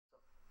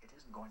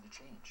isn't going to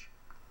change.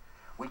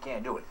 We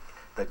can't do it.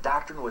 The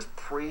doctrine was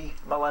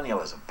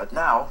pre-millennialism, but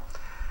now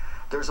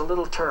there's a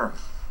little term,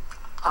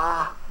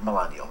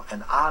 amillennial,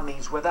 and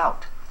means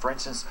without. For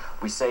instance,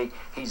 we say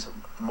he's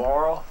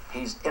moral,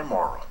 he's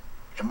immoral.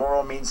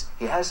 Immoral means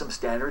he has some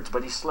standards,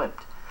 but he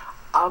slipped.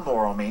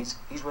 Amoral means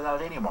he's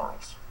without any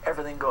morals.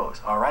 Everything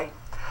goes, all right?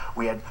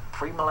 We had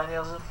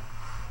premillennialism,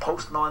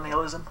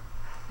 postmillennialism.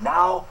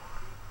 Now,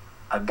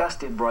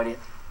 Augustine brought in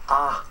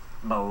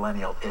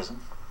amillennialism,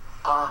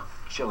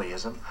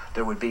 Chiliism.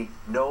 There would be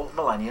no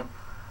millennium.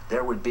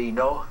 There would be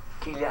no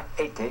kilia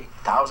ete,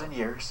 1,000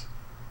 years.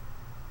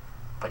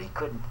 But he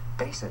couldn't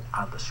base it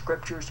on the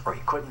scriptures, or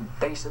he couldn't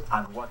base it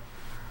on what...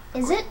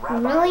 Is it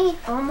really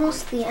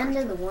almost the end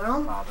of the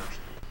world?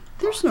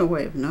 There's no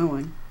way of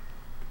knowing.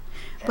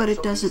 But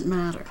it doesn't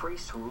matter.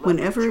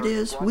 Whenever it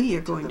is, we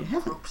are going to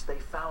heaven.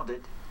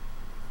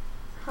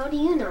 How do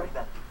you know?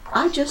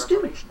 I just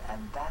do.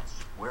 And that's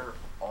where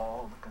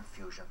all the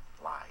confusion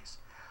lies.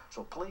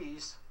 So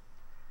please,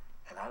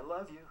 and I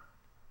love you,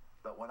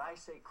 but when I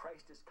say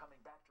Christ is coming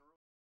back to...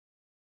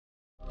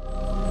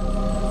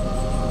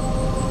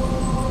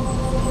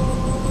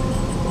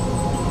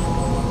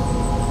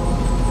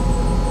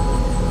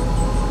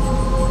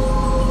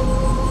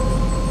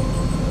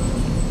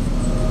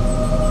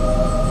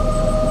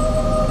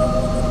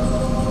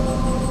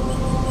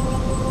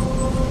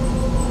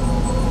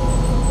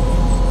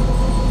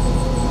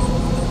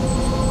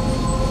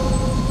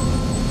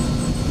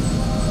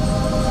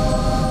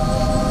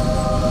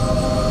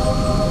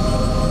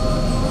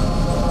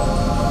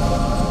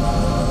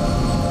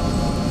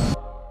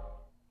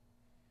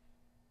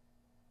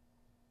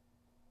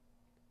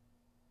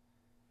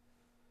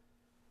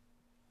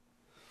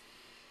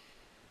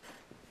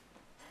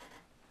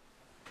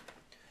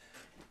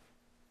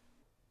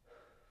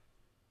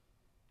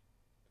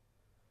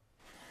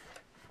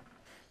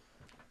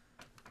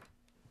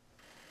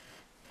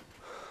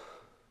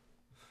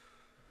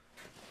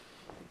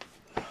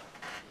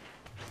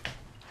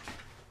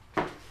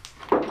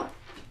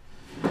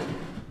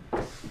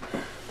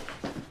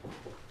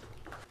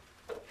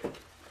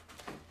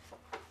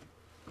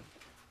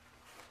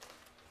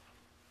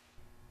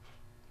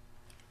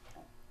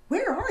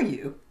 Where are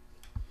you?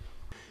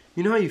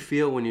 You know how you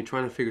feel when you're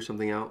trying to figure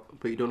something out,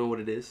 but you don't know what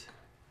it is?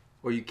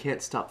 Or you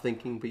can't stop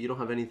thinking, but you don't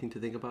have anything to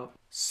think about?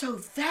 So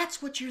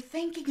that's what you're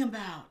thinking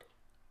about.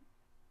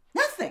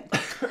 Nothing.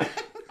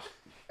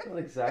 Not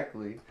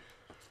exactly.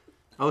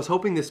 I was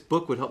hoping this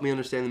book would help me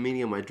understand the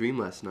meaning of my dream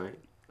last night.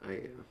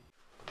 I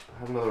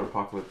had another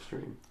apocalypse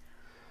dream.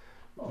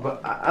 But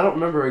I don't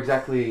remember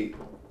exactly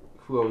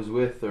who I was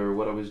with or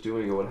what I was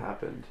doing or what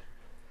happened.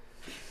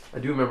 I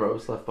do remember I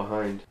was left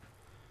behind.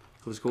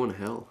 I was going to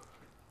hell.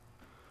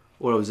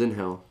 Or I was in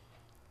hell.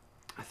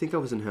 I think I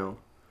was in hell.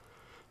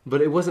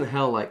 But it wasn't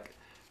hell like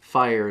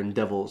fire and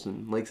devils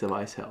and lakes of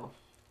ice hell.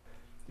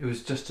 It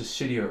was just a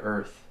shittier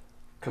earth,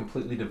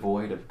 completely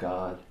devoid of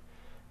God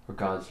or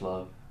God's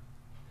love.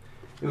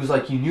 It was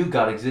like you knew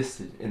God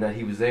existed and that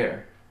he was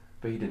there,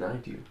 but he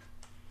denied you.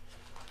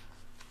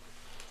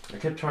 I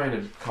kept trying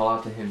to call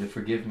out to him to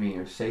forgive me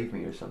or save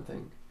me or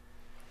something,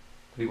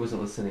 but he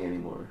wasn't listening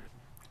anymore.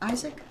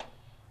 Isaac,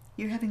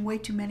 you're having way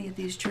too many of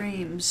these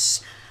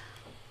dreams.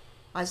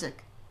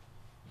 Isaac,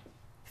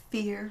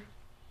 fear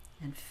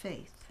and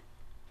faith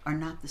are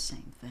not the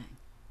same thing.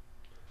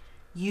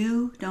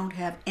 You don't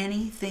have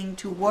anything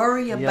to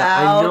worry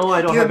about. I know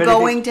I don't You're have anything.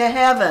 going to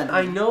heaven.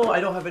 I know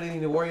I don't have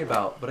anything to worry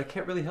about, but I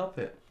can't really help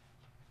it.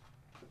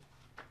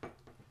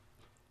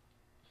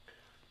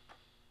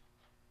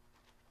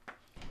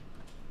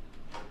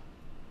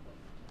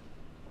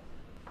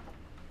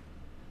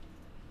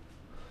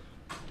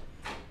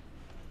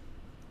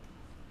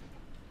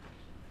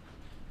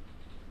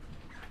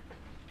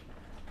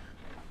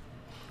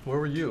 Where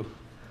were you?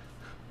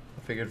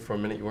 I figured for a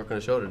minute you weren't going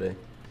to show today.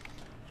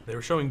 They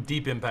were showing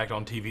Deep Impact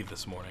on TV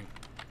this morning.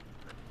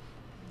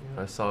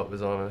 I saw it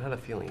was on and I had a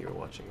feeling you were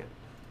watching it.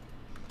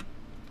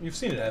 You've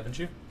seen it, haven't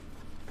you?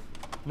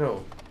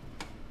 No.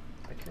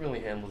 I can't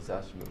really handle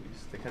disaster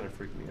movies. They kind of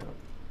freak me out.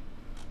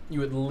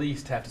 You at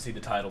least have to see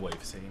the tidal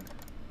wave scene.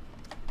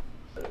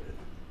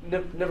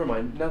 Never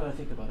mind. Now that I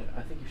think about it,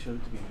 I think you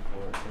showed it to me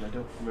before, and I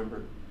don't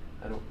remember.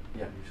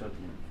 Yeah, you showed it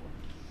to me before.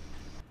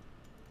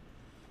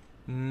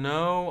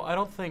 No, I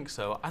don't think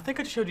so. I think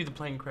I showed you the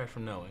plane crash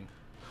from Knowing.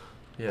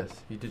 Yes,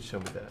 you did show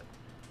me that.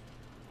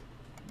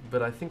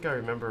 But I think I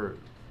remember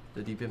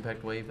the Deep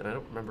Impact wave, and I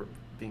don't remember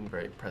being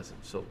very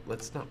present, so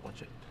let's not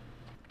watch it.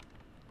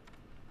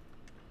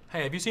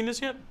 Hey, have you seen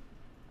this yet?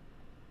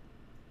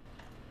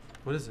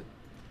 What is it?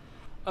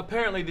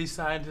 Apparently these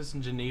scientists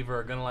in Geneva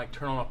are gonna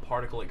turn on a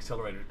particle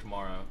accelerator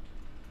tomorrow.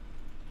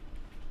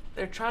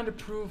 They're trying to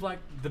prove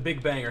the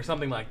Big Bang or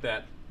something like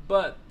that,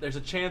 but there's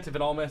a chance if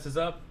it all messes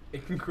up,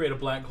 it can create a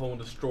black hole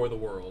and destroy the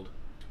world.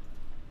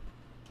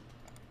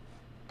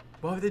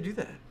 Why would they do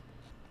that?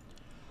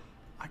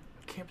 I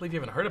can't believe you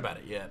haven't heard about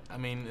it yet. I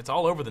mean, it's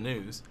all over the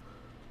news.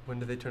 When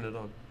did they turn it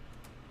on?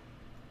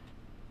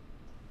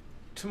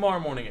 Tomorrow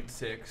morning at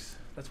 6.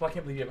 That's why I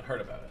can't believe you haven't heard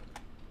about it.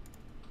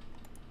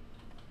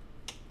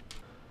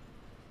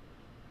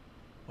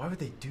 Why would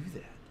they do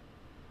that?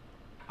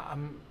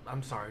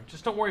 I'm sorry.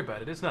 Just don't worry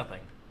about it. It's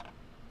nothing.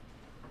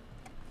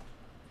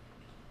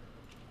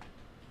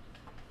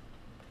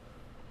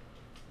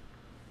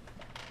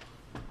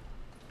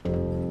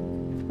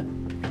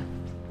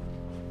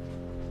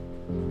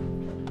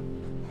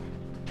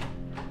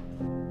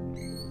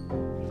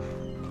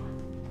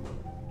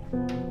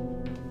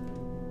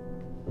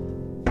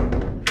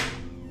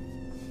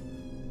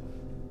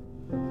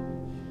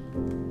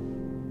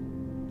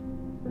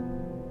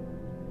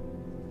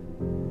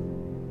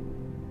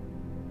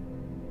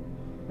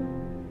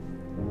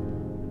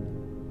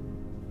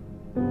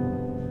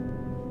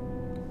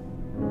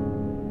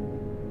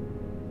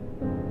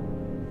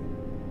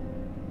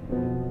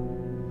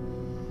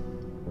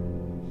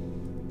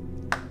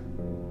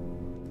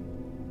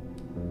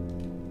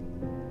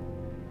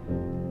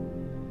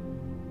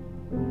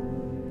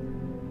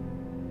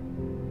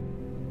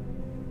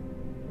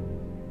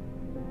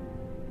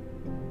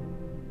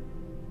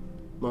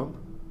 Mom?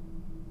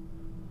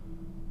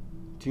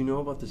 Do you know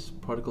about this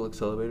particle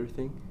accelerator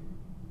thing?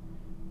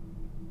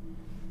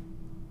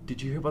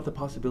 Did you hear about the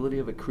possibility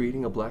of it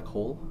creating a black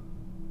hole?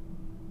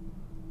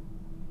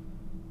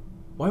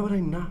 Why would I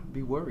not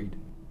be worried?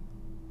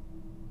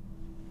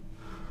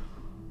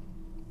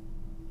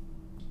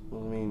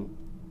 Well, I mean,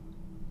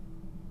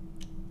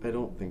 I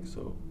don't think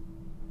so.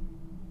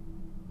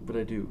 But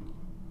I do.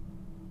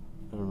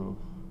 I don't know.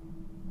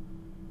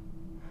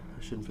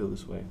 I shouldn't feel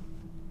this way.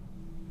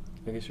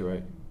 I guess you're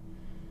right.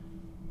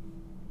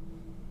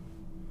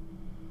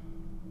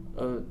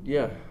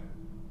 Yeah,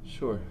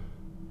 sure.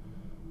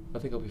 I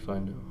think I'll be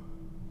fine now.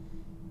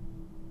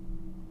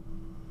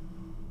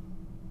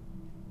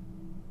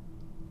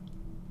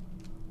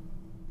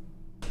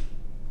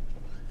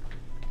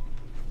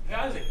 Hey,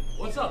 Isaac,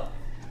 what's up?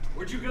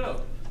 Where'd you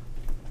go?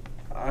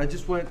 I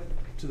just went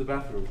to the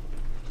bathroom.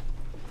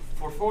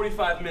 For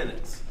 45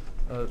 minutes.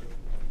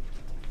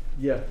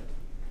 Yeah.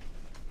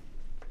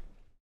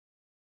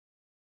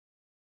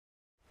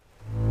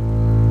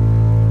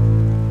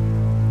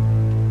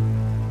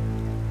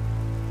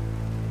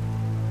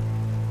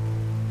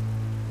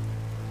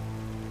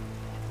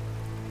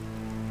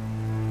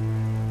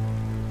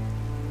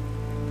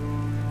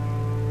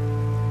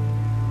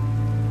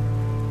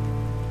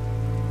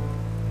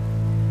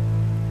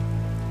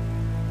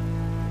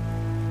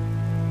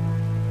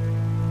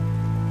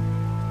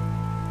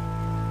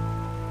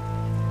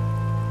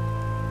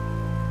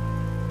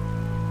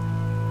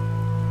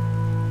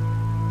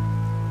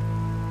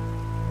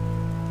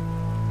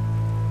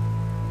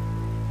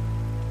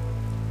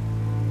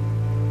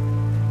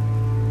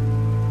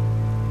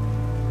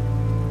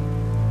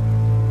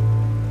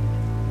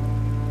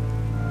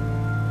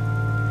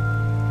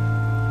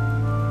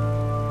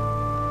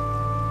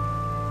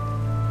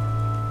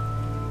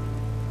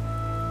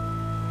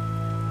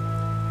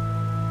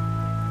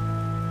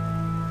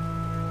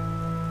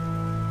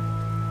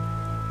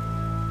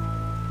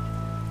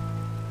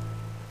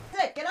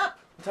 Get up!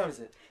 What time is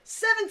it?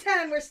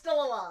 7:10, we're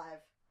still alive.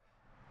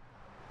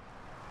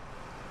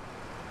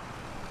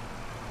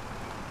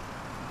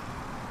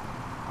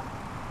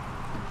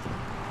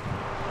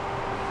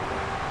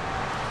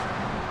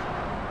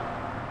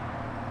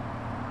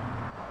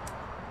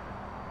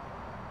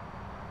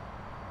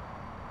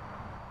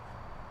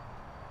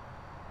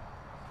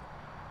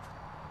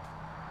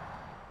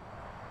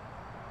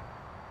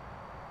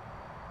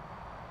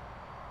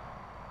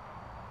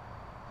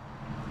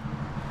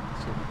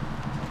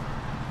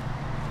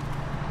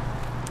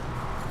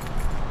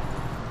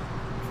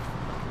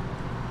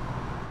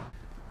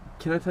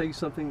 Can I tell you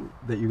something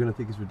that you're gonna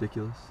think is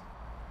ridiculous?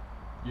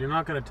 You're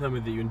not going to tell me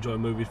that you enjoy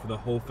movies for the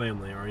whole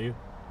family, are you?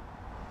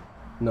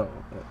 No.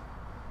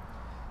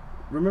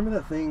 Remember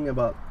that thing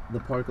about the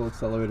particle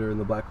accelerator and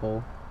the black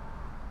hole?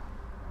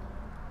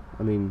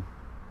 I mean,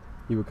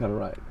 you were kind of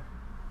right.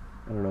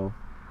 I don't know.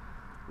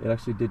 It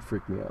actually did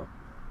freak me out.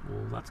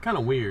 Well, that's kind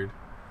of weird.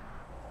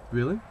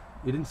 Really?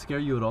 It didn't scare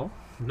you at all?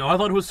 No, I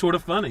thought it was sort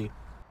of funny.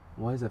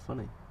 Why is that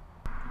funny?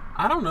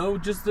 I don't know,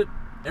 just that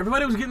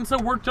everybody was getting so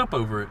worked up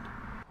over it.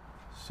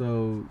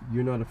 So,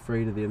 you're not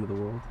afraid of the end of the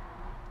world?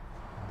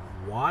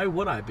 Why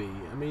would I be?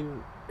 I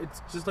mean,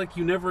 it's just like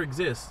you never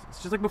exist.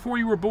 It's just like before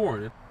you were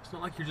born. It's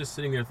not like you're just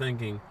sitting there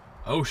thinking,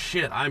 oh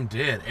shit, I'm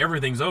dead,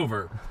 everything's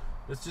over.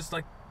 It's just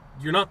like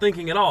you're not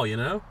thinking at all, you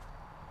know?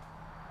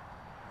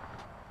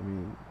 I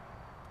mean,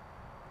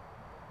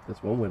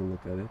 that's one way to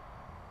look at it.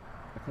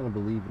 I kind of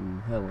believe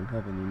in hell and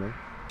heaven, you know?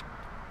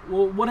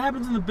 Well, what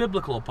happens in the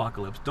biblical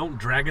apocalypse? Don't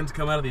dragons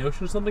come out of the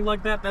ocean or something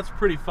like that? That's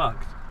pretty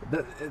fucked.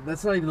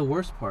 That's not even the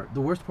worst part.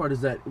 The worst part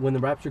is that when the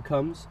rapture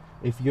comes,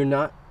 if you're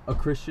not a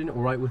Christian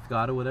or right with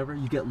God or whatever,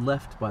 you get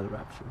left by the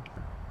rapture.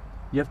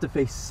 You have to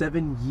face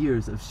 7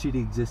 years of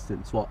shitty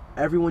existence while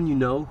everyone you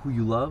know who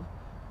you love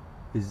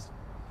is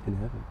in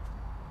heaven.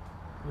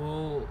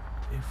 Well,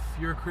 if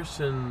you're a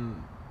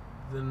Christian,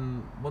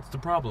 then what's the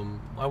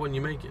problem? Why wouldn't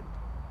you make it?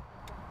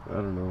 I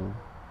don't know.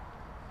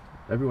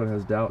 Everyone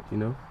has doubt, you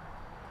know?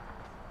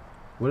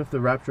 What if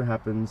the rapture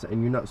happens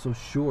and you're not so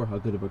sure how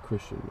good of a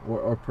Christian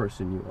or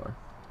person you are?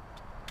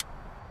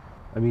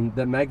 I mean,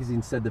 that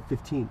magazine said the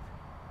 15th.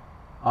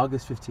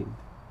 August 15th.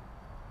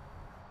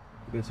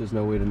 I guess there's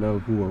no way to know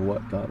who or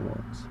what God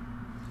wants.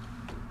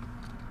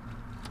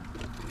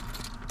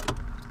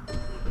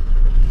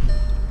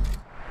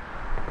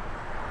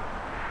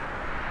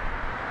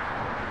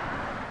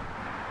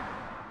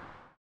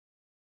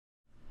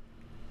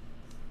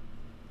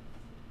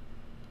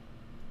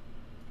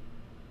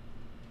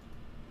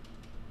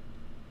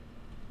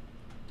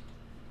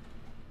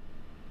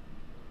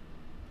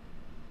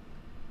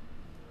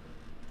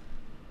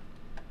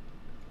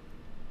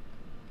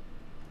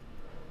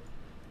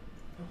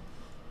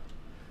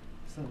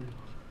 It's not real.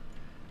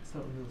 It's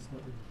not real. It's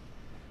not real.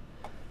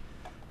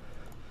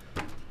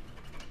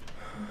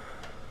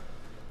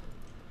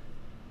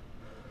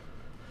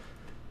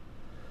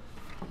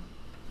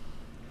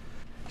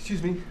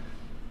 Excuse me.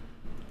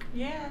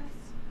 Yes.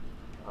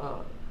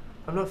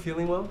 I'm not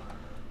feeling well.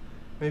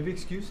 May I be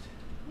excused?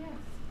 Yes.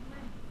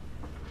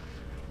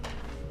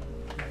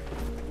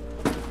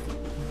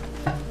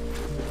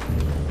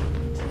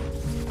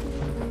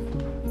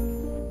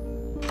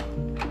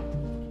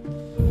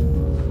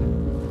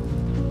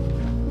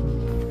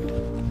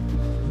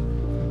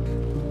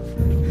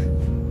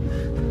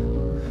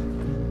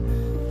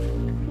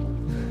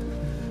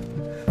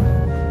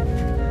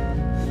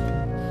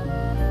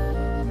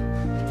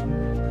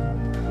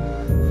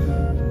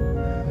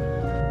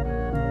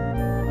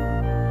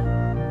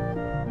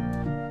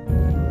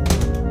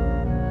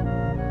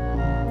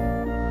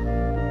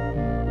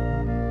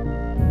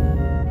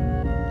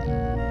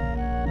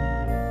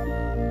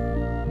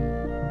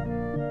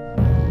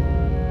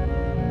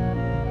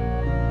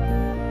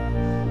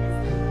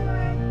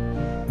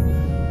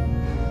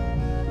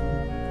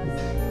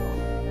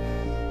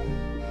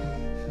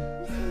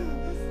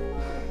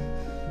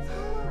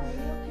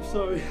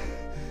 Sorry.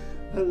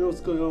 I don't know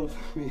what's going on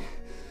with me.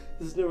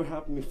 This has never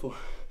happened before.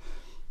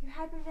 You're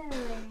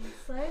hyperventilating.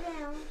 Slow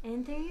down.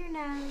 In through your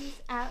nose,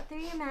 out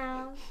through your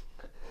mouth.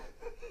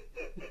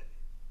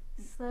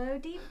 Slow,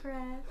 deep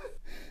breath.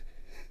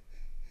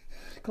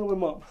 Call my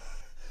mom.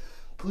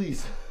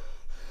 Please.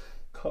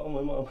 Call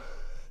my mom.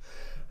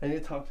 I need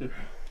to talk to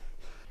her.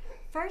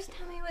 First,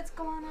 tell me what's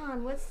going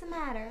on. What's the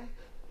matter?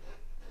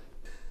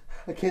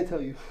 I can't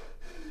tell you.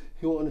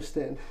 You won't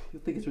understand.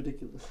 You'll think it's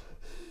ridiculous.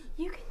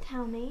 You can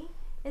tell me.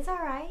 It's all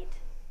right.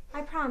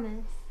 I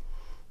promise.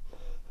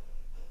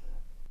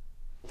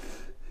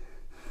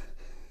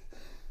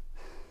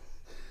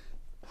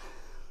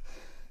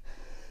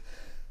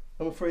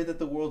 I'm afraid that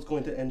the world's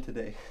going to end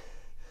today.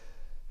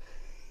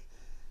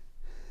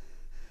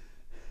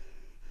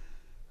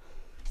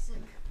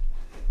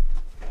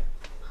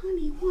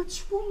 Honey,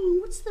 what's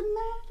wrong? What's the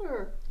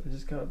matter? I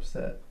just got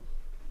upset.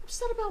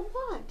 Upset about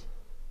what?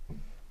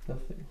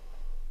 Nothing.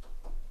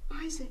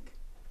 Isaac,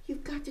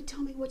 you've got to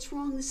tell me what's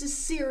wrong. This is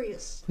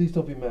serious. Please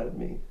don't be mad at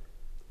me.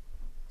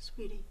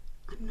 Sweetie,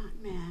 I'm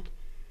not mad.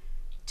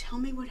 Tell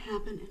me what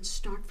happened and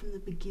start from the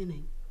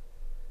beginning.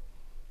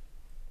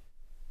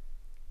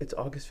 It's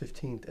August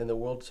 15th and the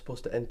world's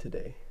supposed to end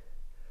today.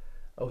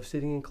 I was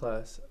sitting in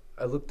class.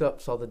 I looked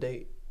up, saw the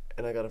date,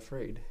 and I got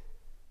afraid.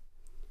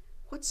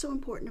 What's so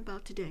important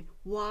about today?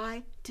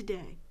 Why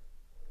today?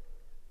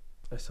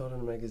 I saw it in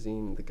a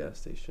magazine at the gas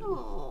station.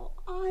 Oh,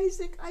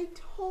 Isaac, I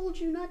told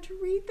you not to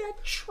read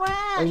that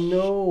trash. I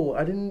know.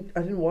 I didn't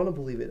want to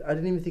believe it. I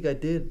didn't even think I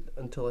did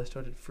until I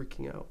started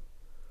freaking out.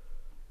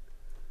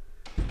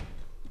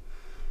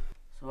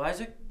 So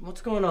Isaac,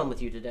 what's going on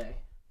with you today?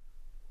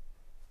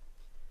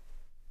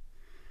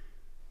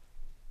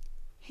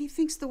 He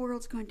thinks the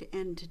world's going to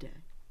end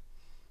today.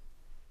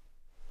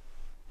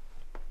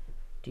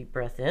 Deep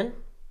breath in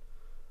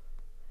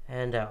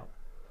and out.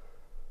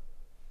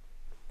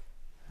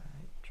 All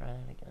right, try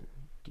that again.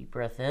 Deep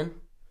breath in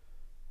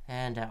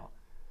and out.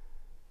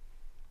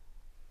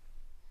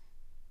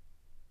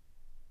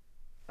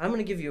 I'm going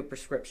to give you a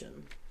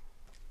prescription.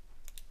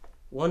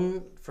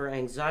 One for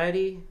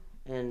anxiety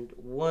and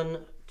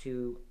one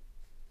to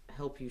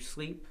help you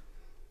sleep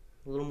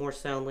a little more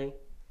soundly.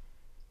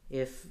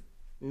 If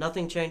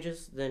nothing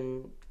changes,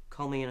 then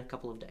call me in a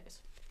couple of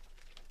days.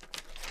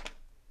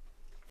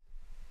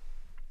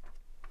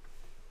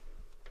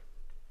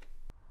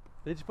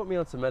 They just put me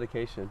on some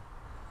medication.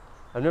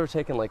 I've never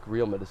taken like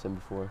real medicine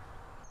before.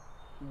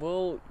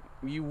 Well,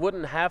 you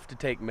wouldn't have to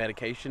take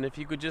medication if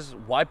you could just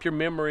wipe your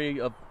memory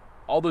of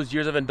all those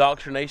years of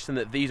indoctrination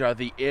that these are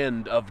the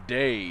end of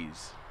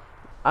days.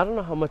 I don't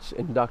know how much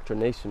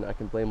indoctrination I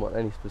can blame on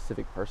any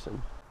specific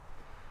person.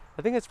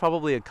 I think it's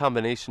probably a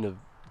combination of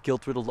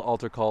guilt-riddled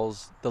altar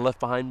calls, the Left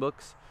Behind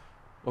books,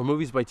 or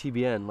movies by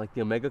TBN like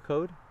The Omega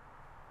Code.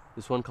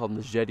 This one called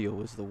Nigedio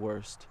was the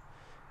worst.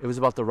 It was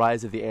about the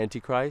rise of the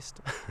Antichrist.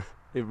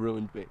 It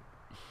ruined me.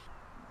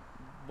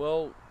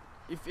 Well,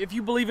 if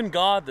you believe in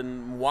God,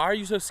 then why are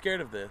you so scared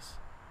of this?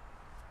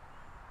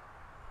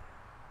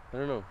 I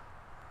don't know.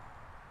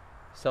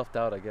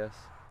 Self-doubt, I guess.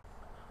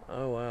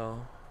 Oh,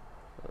 wow.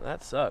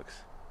 That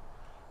sucks.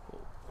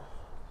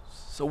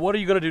 So what are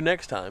you going to do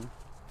next time?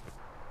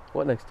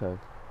 What next time?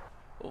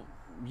 Well,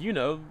 you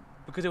know,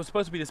 because it was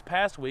supposed to be this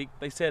past week,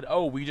 they said,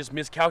 oh, we just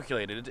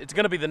miscalculated. It's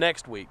going to be the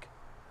next week.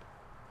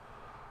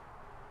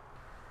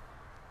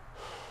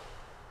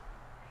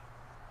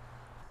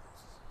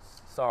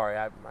 Sorry,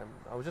 I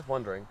was just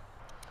wondering.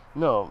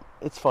 No,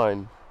 it's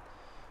fine.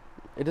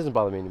 It doesn't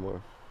bother me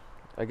anymore.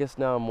 I guess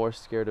now I'm more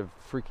scared of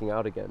freaking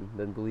out again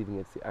than believing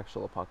it's the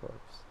actual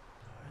apocalypse.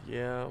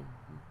 Yeah.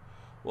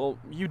 Well,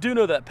 you do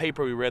know that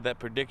paper we read that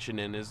prediction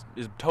in is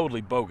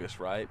totally bogus,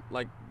 right?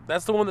 Like,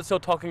 that's the one that's still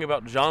talking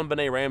about John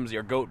Benet Ramsey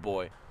or Goat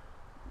Boy.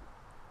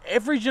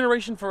 Every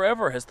generation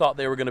forever has thought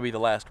they were going to be the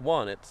last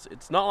one.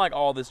 It's not like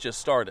all this just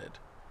started.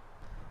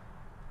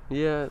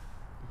 Yeah,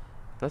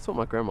 that's what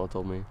my grandma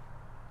told me.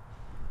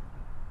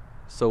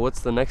 So what's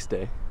the next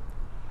day?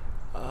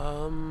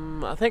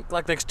 I think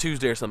like next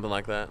Tuesday or something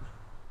like that.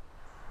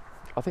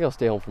 I think I'll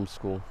stay home from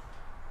school.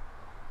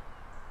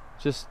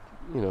 Just,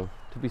 to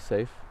be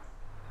safe.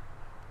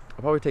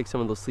 I'll probably take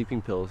some of those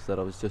sleeping pills that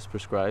I was just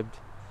prescribed.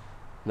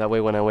 And that way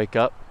when I wake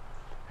up,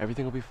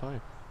 everything will be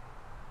fine.